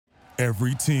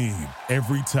Every team,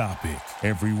 every topic,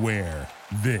 everywhere.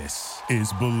 This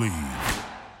is Believe.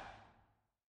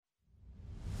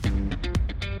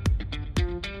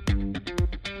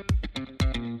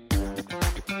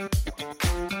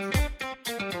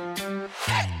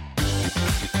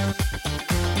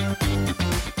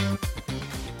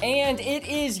 And it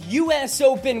is U.S.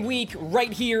 Open week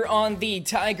right here on the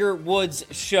Tiger Woods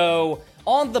Show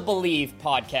on the Believe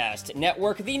Podcast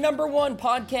Network, the number one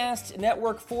podcast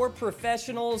network for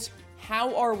professionals.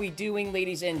 How are we doing,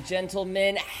 ladies and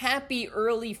gentlemen? Happy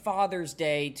early Father's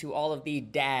Day to all of the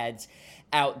dads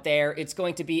out there. It's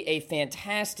going to be a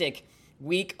fantastic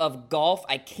week of golf.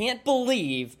 I can't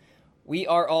believe we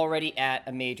are already at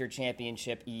a major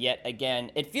championship yet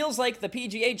again. It feels like the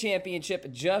PGA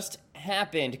Championship just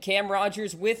happened. Cam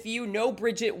Rogers with you. No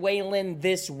Bridget Whalen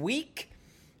this week.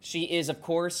 She is, of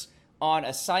course, on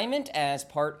assignment as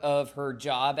part of her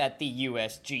job at the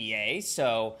USGA.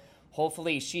 So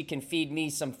hopefully she can feed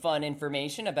me some fun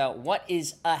information about what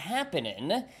is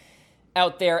happening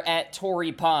out there at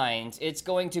Torrey Pines. It's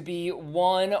going to be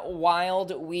one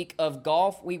wild week of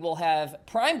golf. We will have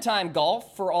primetime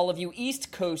golf for all of you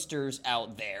East Coasters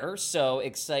out there, so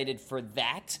excited for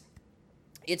that.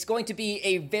 It's going to be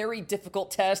a very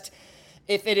difficult test.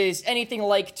 If it is anything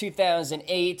like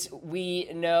 2008, we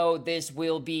know this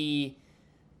will be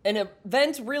an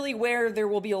event really where there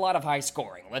will be a lot of high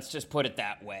scoring. Let's just put it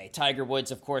that way. Tiger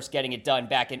Woods, of course, getting it done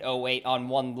back in 08 on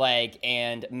one leg,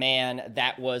 and man,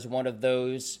 that was one of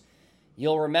those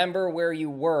you'll remember where you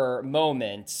were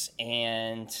moments,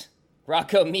 and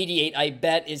Rocco Mediate, I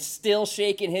bet, is still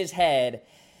shaking his head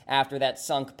after that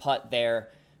sunk putt there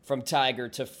from Tiger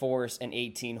to force an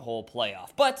 18-hole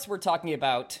playoff. But we're talking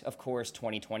about, of course,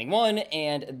 2021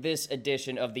 and this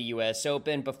edition of the U.S.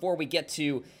 Open. Before we get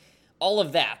to all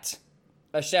of that,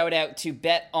 a shout out to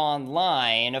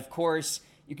BetOnline. Of course,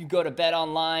 you can go to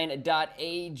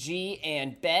betonline.ag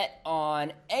and bet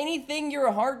on anything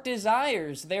your heart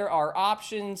desires. There are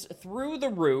options through the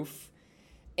roof.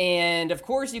 And of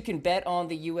course, you can bet on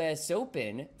the US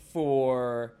Open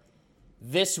for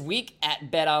this week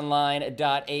at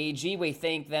betonline.ag. We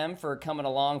thank them for coming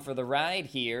along for the ride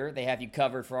here. They have you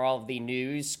covered for all of the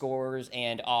news, scores,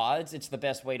 and odds. It's the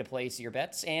best way to place your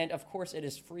bets. And of course, it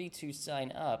is free to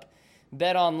sign up.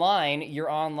 BetOnline, your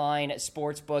online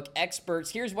sportsbook experts.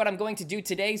 Here's what I'm going to do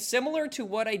today, similar to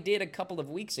what I did a couple of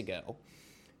weeks ago.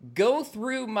 Go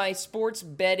through my sports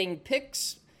betting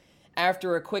picks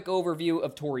after a quick overview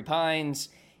of Torrey Pines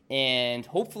and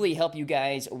hopefully help you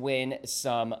guys win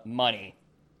some money.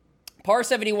 Par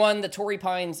 71, the Torrey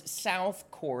Pines South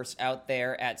course out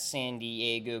there at San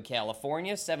Diego,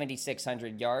 California,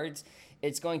 7,600 yards.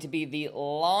 It's going to be the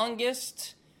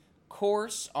longest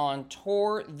course on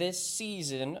tour this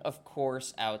season, of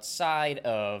course, outside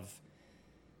of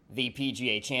the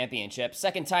PGA Championship.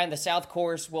 Second time the South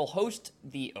course will host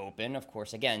the Open, of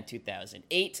course, again,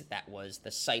 2008. That was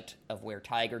the site of where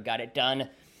Tiger got it done.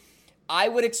 I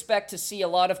would expect to see a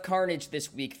lot of carnage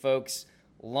this week, folks.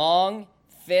 Long,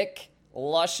 thick,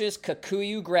 luscious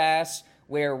Kikuyu grass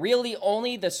where really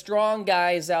only the strong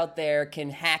guys out there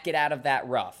can hack it out of that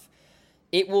rough.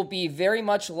 It will be very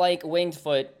much like Winged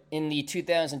Foot in the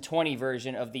 2020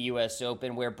 version of the U.S.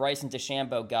 Open where Bryson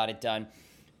DeChambeau got it done.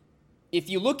 If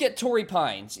you look at Torrey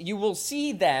Pines, you will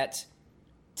see that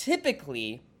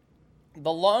typically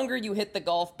the longer you hit the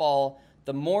golf ball,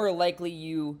 the more likely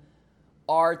you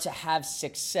are to have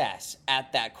success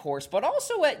at that course, but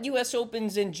also at U.S.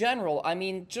 Opens in general. I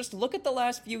mean, just look at the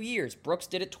last few years. Brooks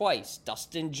did it twice.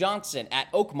 Dustin Johnson at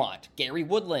Oakmont. Gary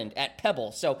Woodland at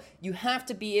Pebble. So you have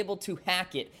to be able to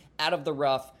hack it out of the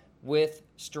rough with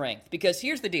strength. Because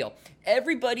here's the deal.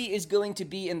 Everybody is going to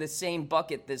be in the same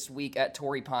bucket this week at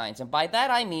Torrey Pines. And by that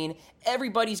I mean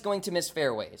everybody's going to miss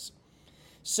fairways.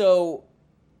 So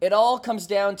it all comes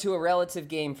down to a relative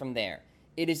game from there.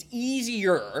 It is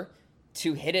easier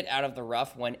to hit it out of the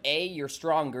rough when A, you're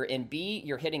stronger, and B,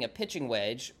 you're hitting a pitching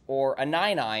wedge or a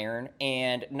 9-iron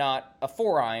and not a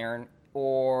 4-iron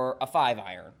or a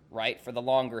 5-iron, right? For the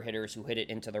longer hitters who hit it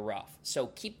into the rough. So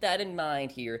keep that in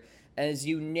mind here as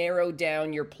you narrow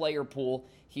down your player pool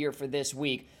here for this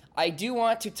week. I do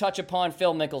want to touch upon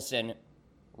Phil Mickelson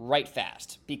right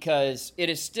fast because it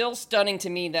is still stunning to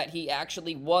me that he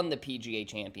actually won the PGA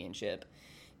Championship.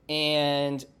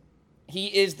 And he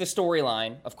is the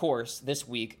storyline, of course, this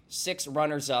week. 6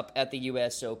 runners-up at the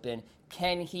U.S. Open.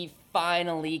 Can he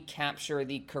finally capture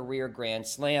the career Grand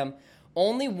Slam?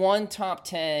 Only one top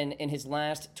 10 in his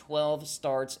last 12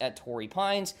 starts at Torrey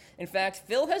Pines. In fact,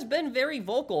 Phil has been very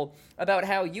vocal about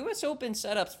how U.S. Open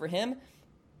setups for him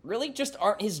really just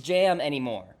aren't his jam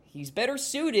anymore. He's better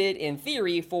suited, in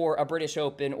theory, for a British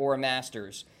Open or a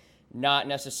Masters, not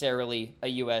necessarily a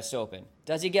U.S. Open.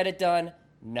 Does he get it done?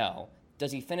 No.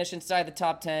 Does he finish inside the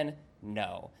top 10?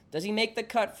 No. Does he make the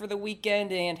cut for the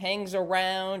weekend and hangs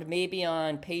around, maybe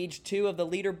on page 2 of the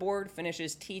leaderboard,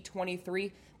 finishes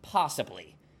T23?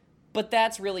 Possibly. But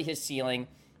that's really his ceiling.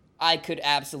 I could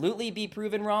absolutely be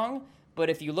proven wrong, but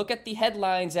if you look at the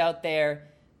headlines out there,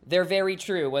 they're very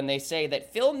true when they say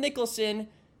that Phil Mickelson,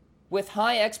 with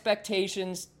high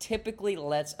expectations, typically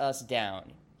lets us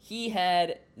down. He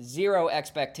had zero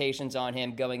expectations on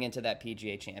him going into that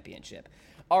PGA Championship.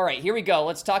 All right, here we go.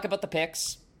 Let's talk about the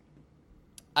picks.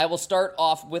 I will start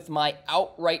off with my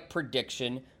outright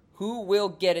prediction. Who will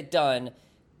get it done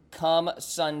come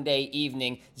Sunday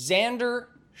evening? Xander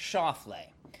Schauffele.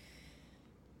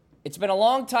 It's been a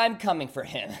long time coming for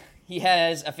him. He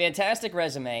has a fantastic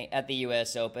resume at the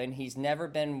U.S. Open. He's never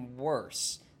been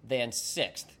worse than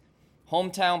 6th.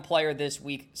 Hometown player this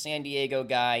week, San Diego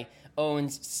guy,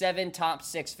 owns 7 top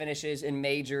 6 finishes in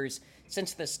majors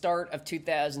since the start of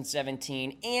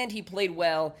 2017, and he played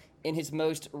well in his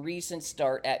most recent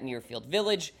start at Muirfield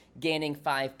Village, gaining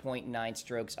 5.9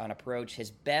 strokes on approach,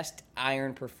 his best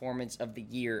iron performance of the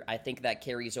year. I think that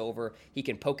carries over. He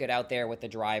can poke it out there with the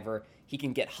driver. He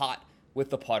can get hot with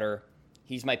the putter.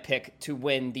 He's my pick to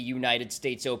win the United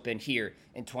States Open here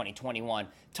in 2021.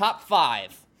 Top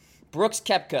 5, Brooks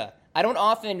Koepka. I don't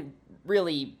often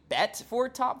really bet for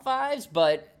top 5s,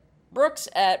 but Brooks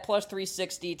at plus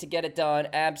 360 to get it done,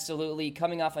 absolutely.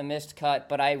 Coming off a missed cut,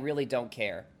 but I really don't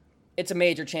care. It's a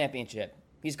major championship.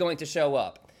 He's going to show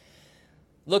up.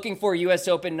 Looking for U.S.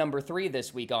 Open number 3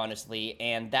 this week, honestly,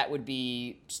 and that would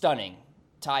be stunning.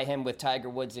 Tie him with Tiger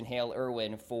Woods and Hale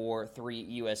Irwin for 3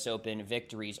 U.S. Open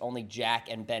victories. Only Jack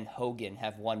and Ben Hogan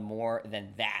have won more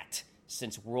than that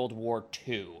since World War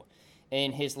II.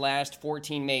 In his last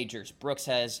 14 majors, Brooks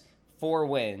has 4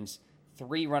 wins,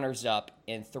 3 runners-up,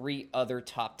 and 3 other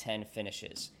top 10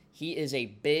 finishes. He is a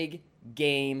big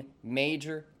game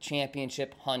major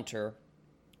championship hunter,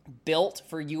 built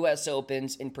for U.S.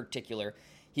 Opens in particular.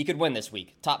 He could win this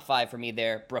week. Top 5 for me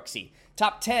there, Brooksy.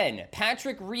 Top 10,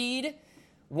 Patrick Reed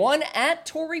won at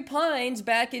Torrey Pines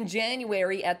back in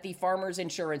January at the Farmers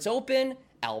Insurance Open,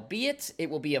 albeit it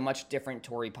will be a much different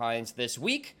Torrey Pines this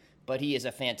week, but he is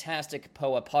a fantastic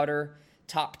POA putter.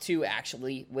 Top 2,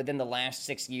 actually, within the last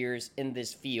 6 years in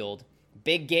this field.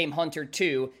 Big Game Hunter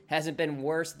 2 hasn't been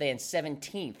worse than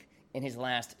 17th in his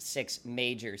last 6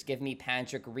 majors. Give me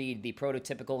Patrick Reed, the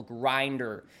prototypical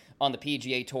grinder on the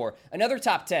PGA Tour. Another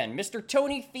top 10, Mr.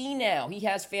 Tony Finau. He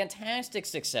has fantastic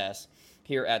success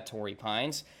here at Torrey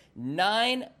Pines.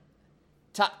 9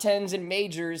 top 10s in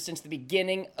majors since the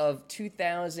beginning of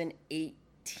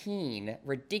 2018.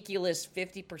 Ridiculous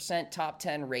 50% top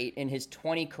 10 rate in his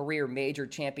 20 career major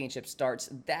championship starts.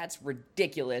 That's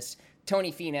ridiculous.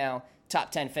 Tony Finau,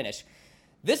 top 10 finish.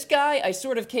 This guy I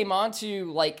sort of came on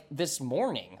to like this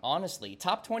morning, honestly.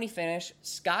 Top 20 finish,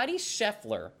 Scottie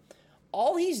Scheffler.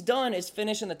 All he's done is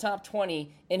finish in the top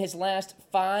 20 in his last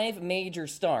 5 major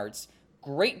starts.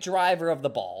 Great driver of the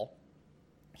ball.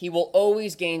 He will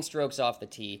always gain strokes off the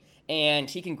tee, and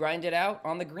he can grind it out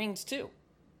on the greens too.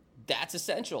 That's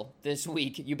essential this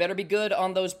week. You better be good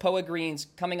on those POA greens,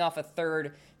 coming off a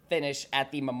 3rd finish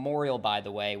at the Memorial, by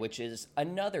the way, which is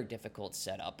another difficult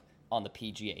setup on the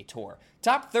PGA Tour.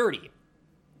 Top 30,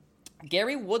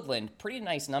 Gary Woodland, pretty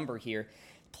nice number here.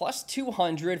 Plus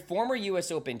 200, former U.S.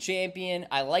 Open champion.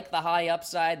 I like the high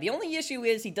upside. The only issue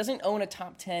is he doesn't own a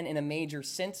top 10 in a major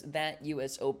since that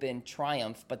U.S. Open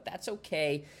triumph, but that's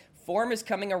okay. Form is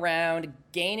coming around,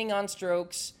 gaining on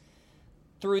strokes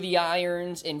through the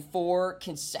irons in 4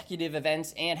 consecutive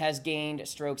events, and has gained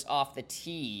strokes off the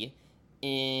tee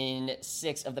in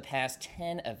 6 of the past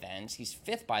 10 events. He's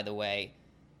 5th, by the way,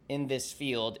 in this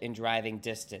field in driving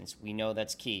distance. We know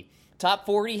that's key. Top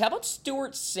 40, how about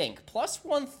Stewart Cink? Plus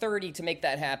 130 to make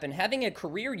that happen. Having a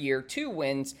career year, 2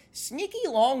 wins. Sneaky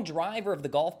long driver of the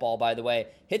golf ball, by the way.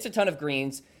 Hits a ton of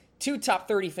greens. 2 top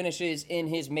 30 finishes in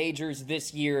his majors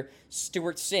this year.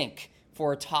 Stewart Cink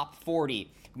for a top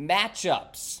 40.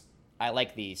 Matchups. I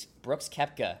like these. Brooks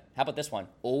Koepka. How about this one?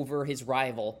 Over his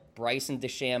rival, Bryson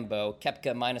DeChambeau.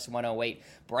 Koepka minus 108.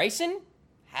 Bryson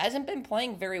hasn't been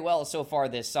playing very well so far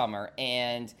this summer,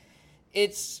 and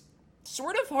it's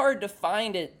sort of hard to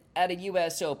find it at a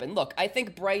U.S. Open. Look, I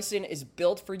think Bryson is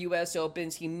built for U.S.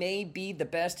 Opens. He may be the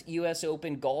best U.S.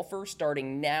 Open golfer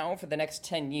starting now for the next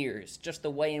 10 years, just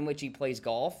the way in which he plays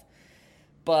golf.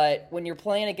 But when you're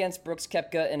playing against Brooks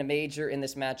Koepka in a major in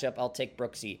this matchup, I'll take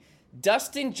Brooksy.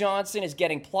 Dustin Johnson is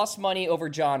getting plus money over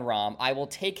Jon Rahm. I will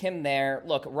take him there.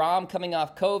 Look, Rahm coming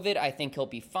off COVID, I think he'll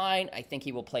be fine. I think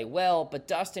he will play well. But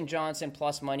Dustin Johnson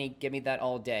plus money, give me that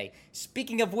all day.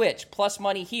 Speaking of which, plus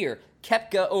money here.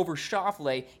 Koepka over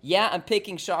Schauffele. Yeah, I'm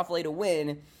picking Schauffele to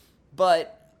win.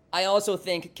 But I also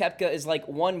think Koepka is like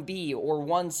 1B or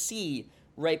 1C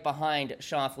right behind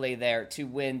Schauffele there to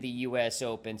win the U.S.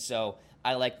 Open. So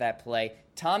I like that play.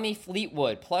 Tommy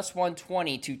Fleetwood, plus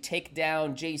 120 to take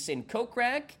down Jason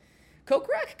Kokrak.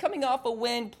 Kokrak coming off a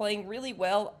win, playing really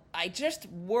well. I just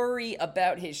worry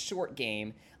about his short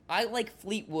game. I like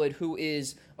Fleetwood, who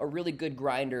is a really good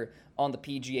grinder on the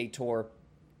PGA Tour.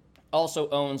 Also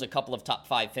owns a couple of top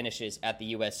 5 finishes at the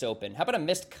U.S. Open. How about a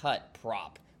missed cut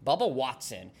prop? Bubba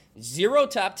Watson, 0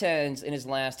 top 10s in his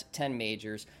last 10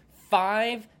 majors,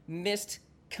 5 missed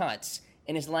cuts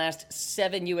in his last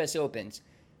 7 U.S. Opens.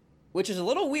 Which is a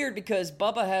little weird because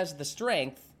Bubba has the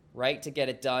strength, right, to get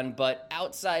it done. But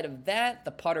outside of that,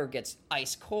 the putter gets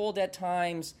ice cold at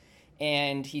times,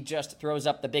 and he just throws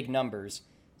up the big numbers.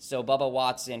 So Bubba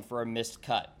Watson for a missed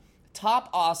cut.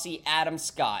 Top Aussie, Adam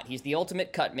Scott. He's the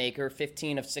ultimate cut maker,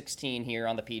 15 of 16 here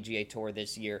on the PGA Tour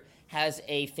this year. Has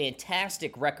a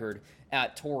fantastic record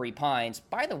at Torrey Pines.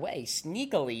 By the way,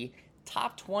 sneakily,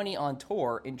 top 20 on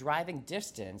tour in driving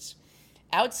distance.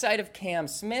 Outside of Cam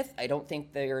Smith, I don't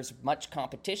think there's much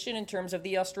competition in terms of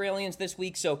the Australians this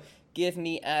week, so give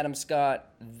me Adam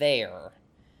Scott there.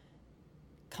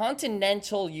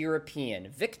 Continental European,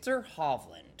 Viktor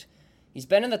Hovland. He's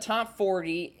been in the top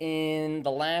 40 in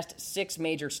the last 6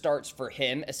 major starts for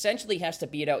him. Essentially has to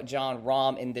beat out Jon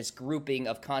Rahm in this grouping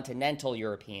of Continental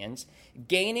Europeans,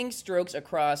 gaining strokes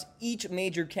across each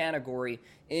major category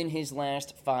in his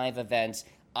last 5 events.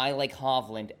 I like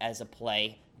Hovland as a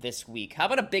play this week. How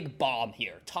about a big bomb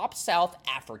here? Top South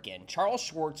African, Charles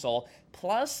Schwartzel,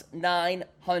 plus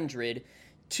 900.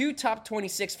 2 top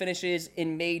 26 finishes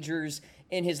in majors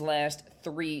in his last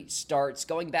 3 starts.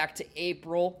 Going back to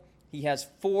April, he has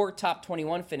 4 top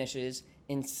 21 finishes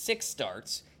in 6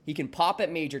 starts. He can pop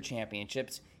at major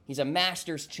championships. He's a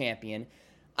Masters champion.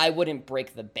 I wouldn't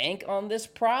break the bank on this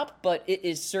prop, but it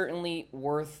is certainly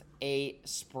worth a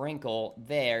sprinkle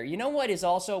there. You know what is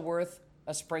also worth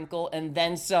a sprinkle and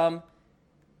then some?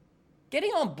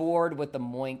 Getting on board with the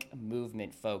Moink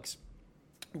movement, folks.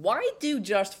 Why do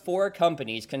just 4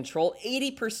 companies control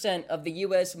 80% of the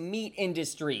U.S. meat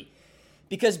industry?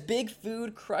 Because big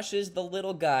food crushes the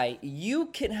little guy. You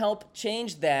can help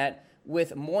change that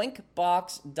with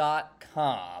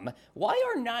moinkbox.com. Why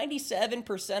are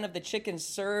 97% of the chicken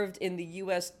served in the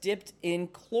U.S. dipped in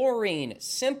chlorine?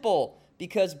 Simple.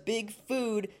 Because big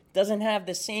food doesn't have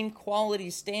the same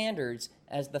quality standards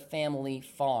as the family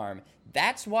farm.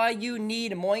 That's why you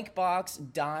need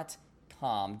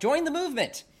moinkbox.com. Join the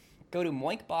movement. Go to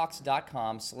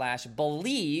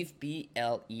moinkbox.com/believe,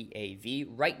 BLEAV,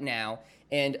 right now.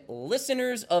 And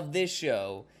listeners of this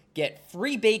show get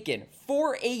free bacon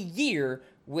for a year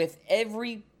with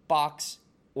every box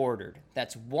ordered.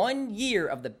 That's 1 year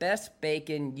of the best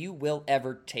bacon you will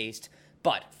ever taste.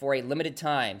 But for a limited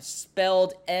time,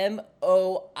 spelled MOINK,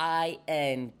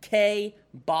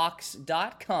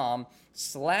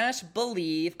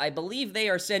 box.com/believe. I believe they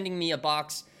are sending me a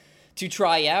box to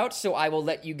try out, so I will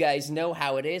let you guys know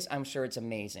how it is. I'm sure it's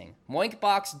amazing.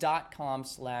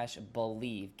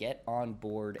 moinkbox.com/believe. Get on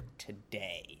board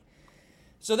today.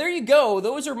 So there you go.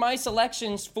 Those are my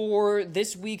selections for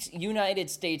this week's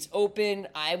United States Open.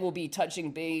 I will be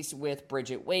touching base with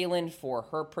Bridget Whalen for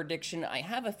her prediction. I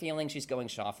have a feeling she's going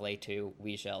Schauffele too.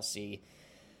 We shall see.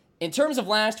 In terms of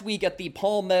last week at the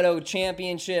Palmetto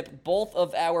Championship, both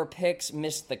of our picks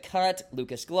missed the cut.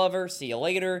 Lucas Glover, see you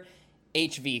later.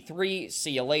 HV3,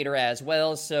 see you later as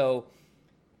well. So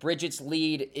Bridget's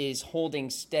lead is holding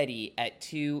steady at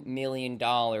 $2 million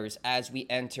as we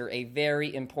enter a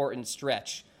very important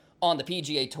stretch on the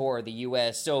PGA Tour, the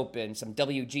U.S. Open, some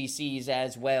WGCs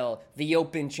as well, the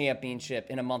Open Championship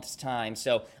in a month's time.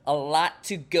 So a lot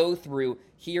to go through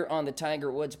here on the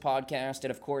Tiger Woods podcast. And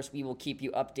of course, we will keep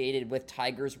you updated with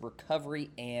Tiger's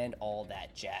recovery and all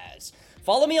that jazz.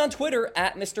 Follow me on Twitter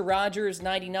at Mr.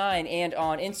 Rogers99 and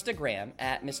on Instagram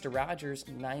at Mr.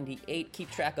 Rogers98. Keep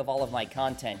track of all of my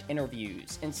content,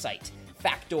 interviews, insight,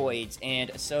 factoids,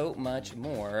 and so much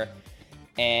more.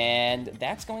 And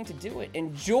that's going to do it.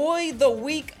 Enjoy the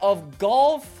week of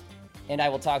golf, and I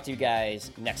will talk to you guys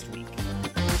next week.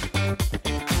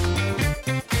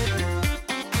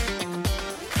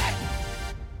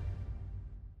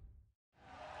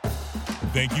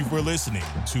 Thank you for listening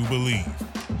to Believe.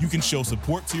 You can show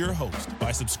support to your host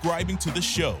by subscribing to the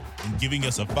show and giving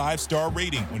us a 5-star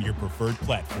rating on your preferred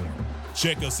platform.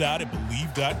 Check us out at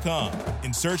Believe.com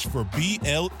and search for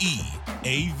BLEAV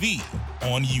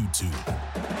on YouTube.